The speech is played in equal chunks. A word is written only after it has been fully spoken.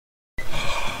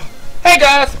Hey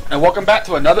guys, and welcome back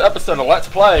to another episode of Let's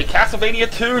Play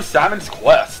Castlevania 2 Simon's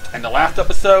Quest. In the last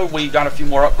episode, we got a few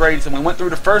more upgrades, and we went through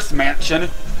the first mansion,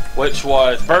 which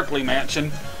was Berkeley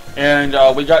Mansion, and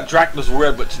we got Dracula's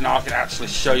Rib, which now I can actually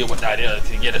show you what that is.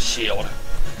 You get a shield.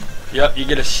 Yep, you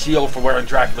get a shield for wearing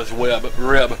Dracula's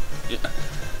rib.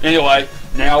 Anyway,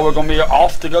 now we're going to be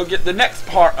off to go get the next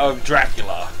part of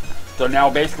Dracula. So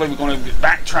now basically we're going to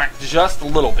backtrack just a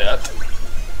little bit.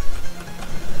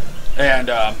 And,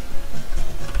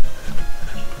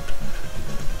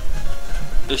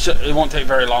 it won't take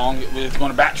very long. We're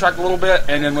going to backtrack a little bit,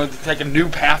 and then we'll take a new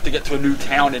path to get to a new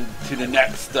town and to the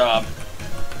next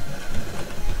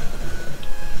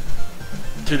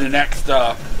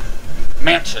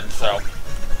mansion. So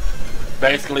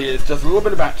basically, it's just a little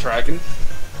bit of backtracking.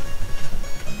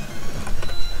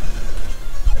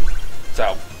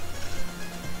 So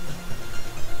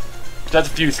that's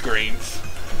a few screens.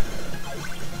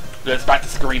 It's back to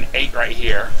screen 8 right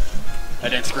here,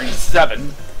 and then screen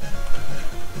 7.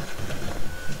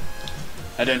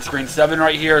 And then screen 7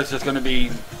 right here is just going to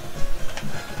be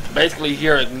basically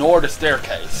here, ignore the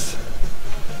staircase.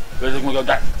 We're just going to go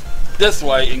back this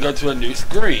way and go to a new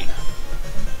screen.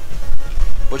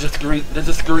 Which is this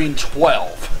is screen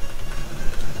 12.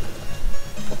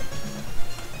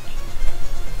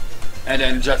 And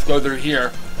then just go through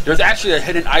here. There's actually a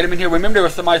hidden item in here. Remember there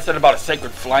was somebody said about a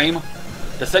sacred flame?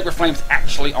 The sacred flame's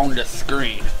actually on this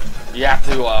screen. You have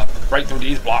to break through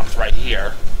these blocks right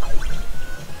here.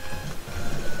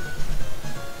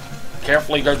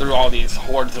 Carefully go through all these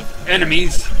hordes of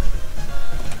enemies.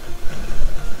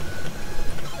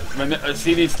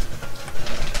 See these?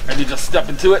 And you just step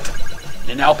into it.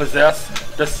 You now possess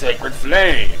the Sacred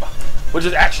Flame, which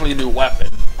is actually a new weapon.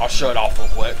 I'll show it off real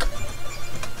quick.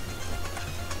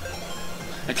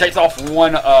 It takes off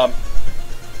one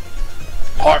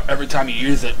heart every time you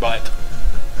use it, but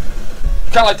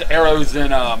kind of like the arrows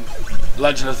in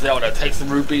Legend of Zelda. It takes some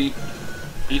rupee.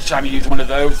 Each time you use one of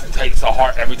those, it takes a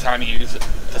heart every time you use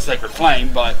the Sacred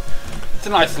Flame, but it's a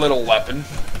nice little weapon.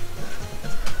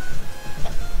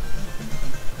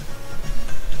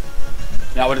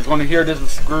 Now what is going to hear, this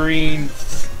is screen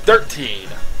 13.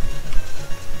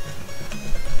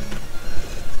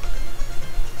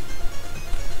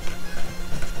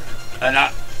 And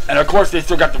of course they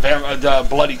still got the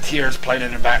Bloody Tears playing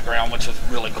in the background, which is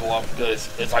really cool because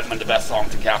it's like one of the best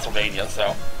songs in Castlevania,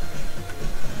 so.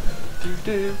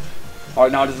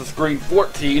 Alright, now this is screen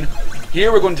 14.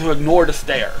 Here we're going to ignore the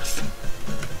stairs.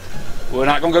 We're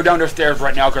not going to go down the stairs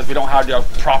right now because we don't have the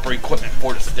proper equipment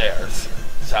for the stairs.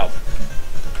 So,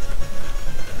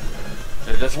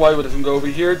 this way we're just going to go over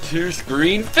here to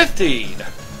screen 15.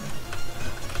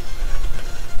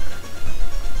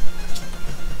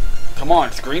 Come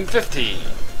on, screen 15.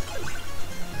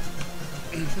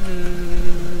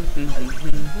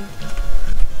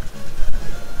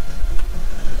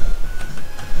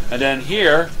 And then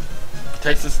here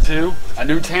takes us to a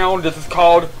new town. This is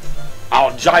called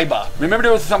Algiba. Remember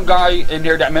there was some guy in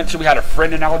there that mentioned we had a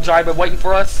friend in Algiba waiting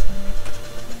for us?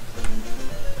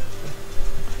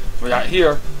 We got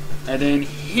here. And then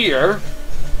here,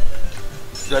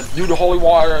 let's do the holy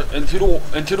water into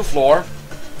the floor.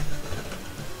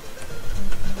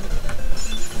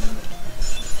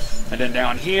 And then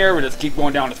down here, we just keep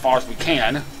going down as far as we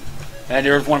can. And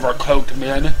there's one of our cloaked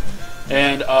men.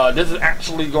 And this is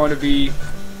actually going to be,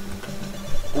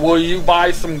 will you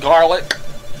buy some garlic?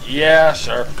 Yeah,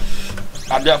 sure.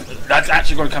 That's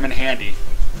actually going to come in handy.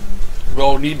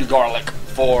 We'll need the garlic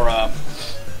for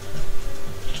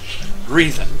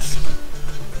reasons.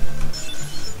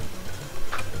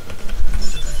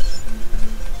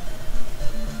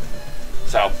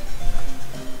 So,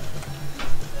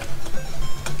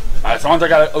 as long as I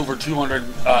got over 200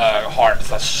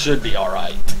 hearts, I should be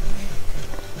alright.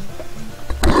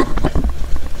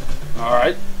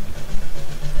 Alright.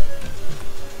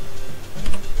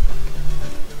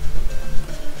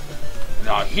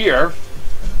 Now here,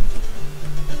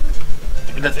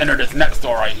 let's enter this next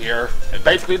door right here. It's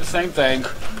basically the same thing.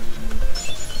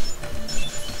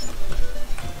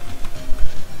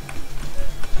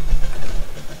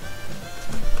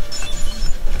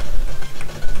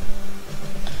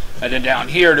 And then down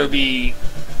here there'll be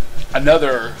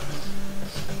another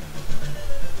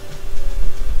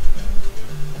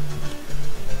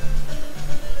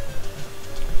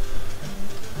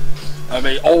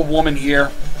old woman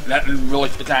here. Nothing really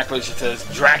spectacular. She says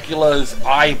Dracula's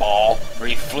eyeball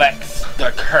reflects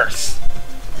the curse.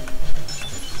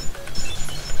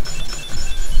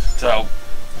 So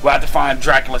we'll have to find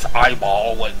Dracula's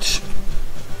eyeball, which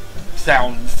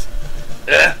sounds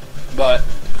but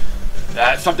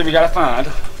that's something we gotta find.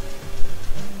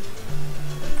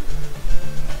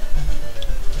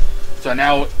 So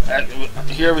now,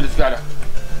 here we just gotta...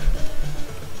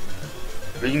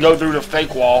 We can go through the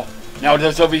fake wall. Now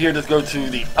just over here, just go to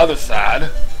the other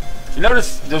side. You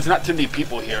notice there's not too many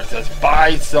people here. It says,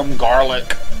 buy some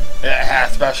garlic. It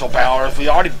has special powers. We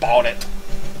already bought it.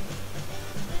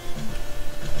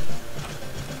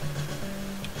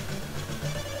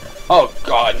 Oh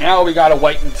god, now we gotta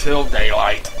wait until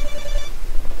daylight.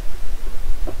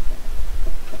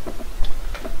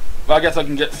 But I guess I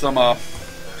can get some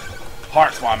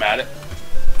hearts while I'm at it.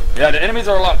 Yeah, the enemies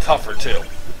are a lot tougher too,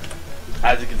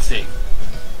 as you can see.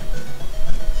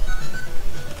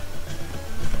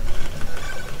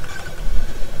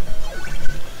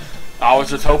 I was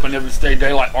just hoping it would stay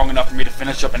daylight long enough for me to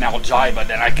finish up an Algiba,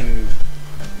 then I can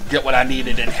get what I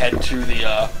needed and head to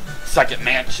the second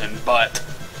mansion, but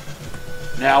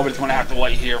now we're just going to have to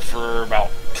wait here for about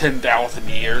 10,000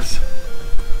 years.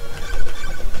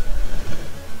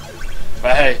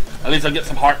 But hey, at least I'll get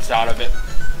some hearts out of it.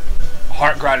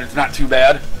 Heart grinding's not too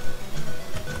bad.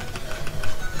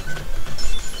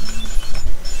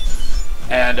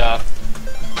 And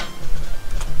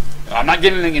I'm not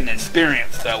getting an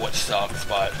experience though, which sucks,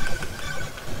 but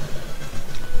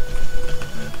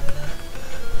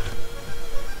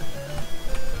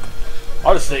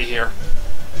I'll just stay here.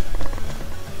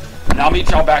 And I'll meet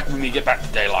y'all back when we get back to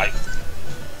daylight.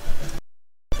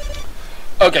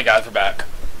 Okay guys, we're back.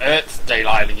 It's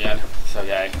daylight again, so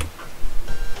yay.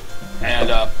 And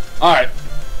alright.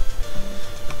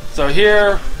 So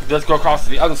here, let's go across to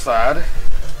the other side.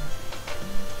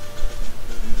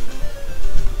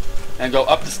 And go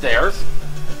up the stairs.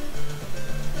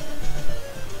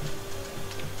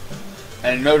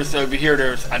 And notice over here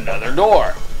there's another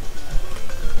door.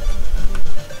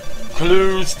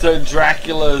 Clues to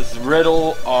Dracula's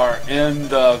riddle are in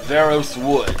the Veros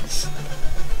Woods.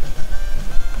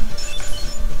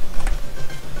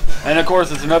 And of course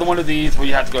there's another one of these where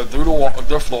you have to go through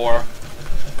the floor.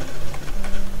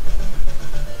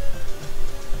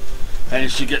 And you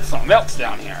should get something else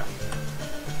down here.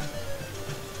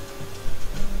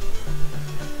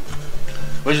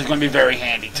 Which is going to be very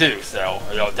handy too, so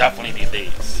you'll definitely need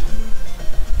these.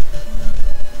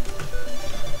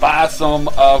 Buy some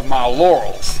of my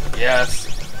laurels. Yes,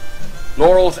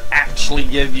 laurels actually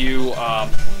give you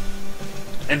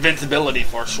invincibility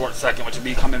for a short second, which will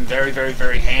be coming very, very,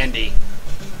 very handy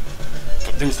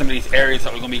through some of these areas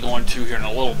that we're going to be going to here in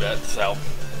a little bit. So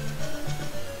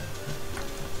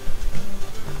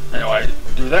anyway,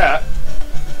 do that,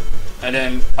 and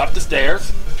then up the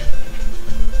stairs.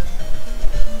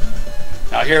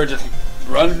 Now here, just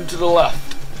run to the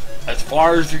left as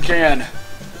far as you can.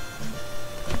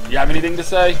 You have anything to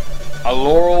say? A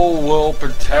laurel will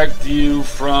protect you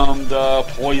from the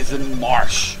poison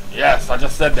marsh. Yes, I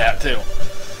just said that too.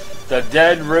 The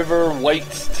dead river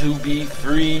waits to be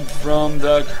freed from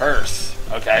the curse.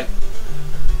 Okay.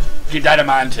 Keep that in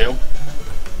mind too.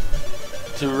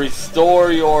 To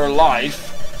restore your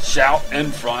life, shout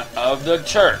in front of the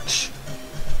church.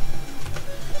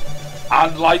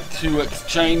 I'd like to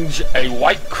exchange a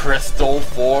white crystal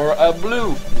for a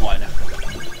blue one.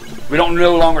 We don't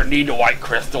no longer need a white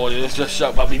crystal, it's just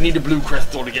show, but we need a blue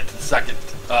crystal to get to the second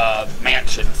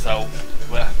mansion, so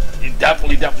well, you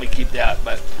definitely keep that.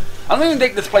 But I don't even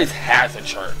think this place has a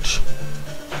church.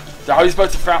 So how are you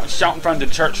supposed to shout in front of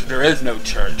the church if there is no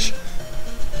church?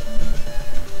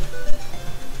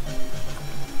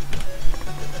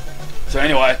 So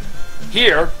anyway,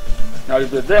 here, now you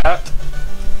did that,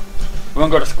 we're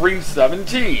going to go to screen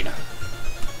 17.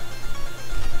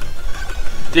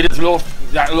 See this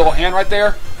that little hand right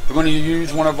there? We're going to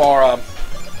use one of our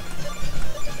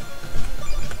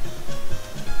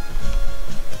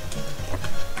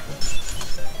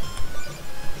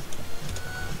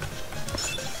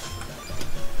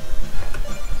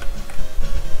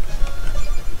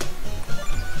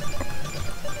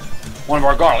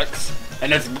garlics,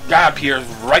 and this guy appears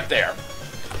right there,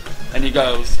 and he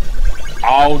goes,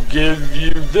 I'll give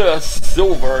you this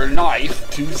silver knife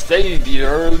to save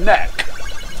your neck.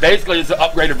 Basically, it's an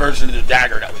upgraded version of the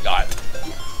dagger that we got.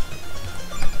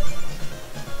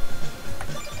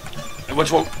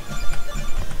 Which will...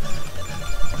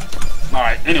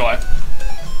 Alright, anyway.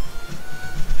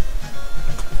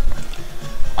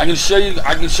 I can show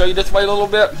you this way a little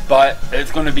bit, but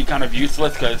it's going to be kind of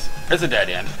useless because it's a dead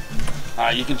end.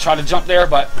 You can try to jump there,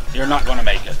 but you're not going to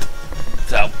make it.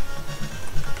 So...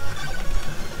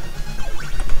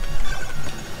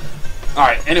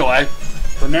 Alright, anyway,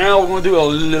 so now we're going to do a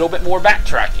little bit more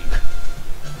backtracking.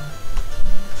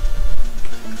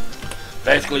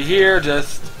 Basically here,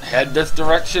 just head this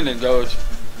direction and goes.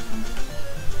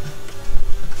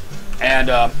 And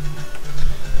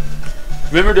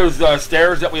Remember those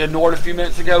stairs that we ignored a few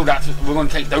minutes ago? We're going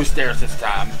to take those stairs this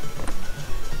time.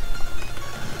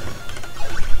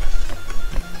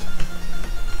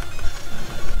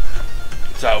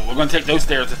 So we're going to take those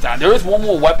stairs this time. There is one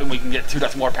more weapon we can get to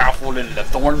that's more powerful than the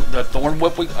thorn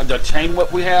whip, the chain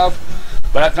whip we have,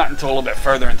 but that's not until a little bit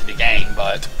further into the game.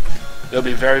 But it'll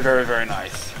be very, very, very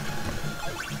nice.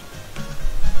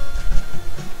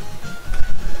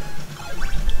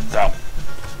 So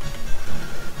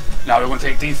now we're going to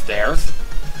take these stairs.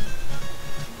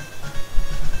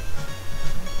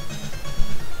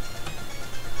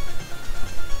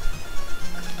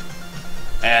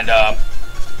 And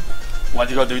once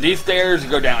you go through these stairs, you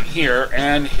go down here,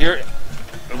 and here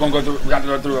we're going to go through. We have to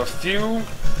go through a few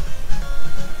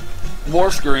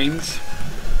more screens.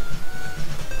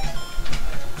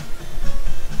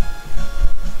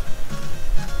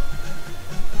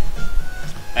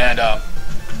 And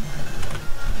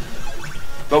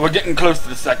but we're getting close to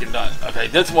the second done. Okay,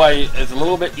 this way is a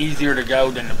little bit easier to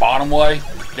go than the bottom way.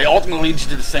 They ultimately lead you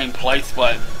to the same place,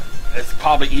 but it's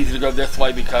probably easier to go this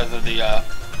way because of the,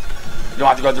 you don't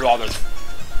have to go through all those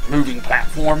moving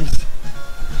platforms.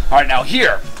 Alright, now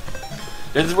here,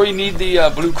 this is where you need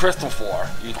the blue crystal for.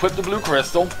 You equip the blue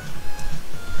crystal,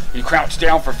 you crouch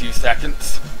down for a few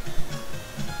seconds,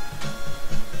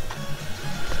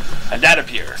 and that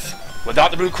appears.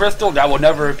 Without the blue crystal, that will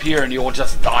never appear and you will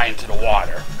just die into the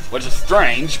water. Which is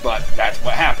strange, but that's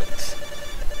what happens.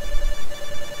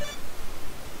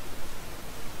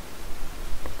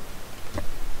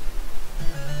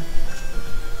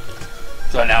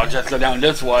 So now just go down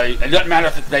this way. It doesn't matter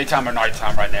if it's daytime or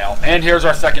nighttime right now. And here's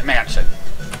our second mansion.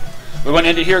 We're going to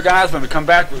end it here, guys. When we come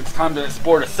back, it's time to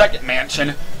explore the second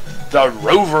mansion, the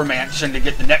Rover Mansion, to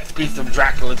get the next piece of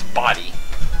Dracula's body.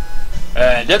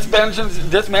 This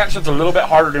mansion's a little bit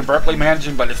harder than Berkeley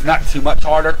Mansion, but it's not too much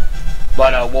harder.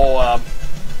 But we'll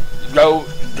go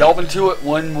delve into it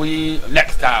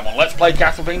next time on Let's Play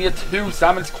Castlevania 2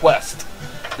 Simon's Quest.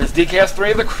 This is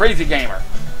DKS3 the Crazy Gamer,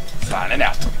 signing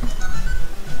out.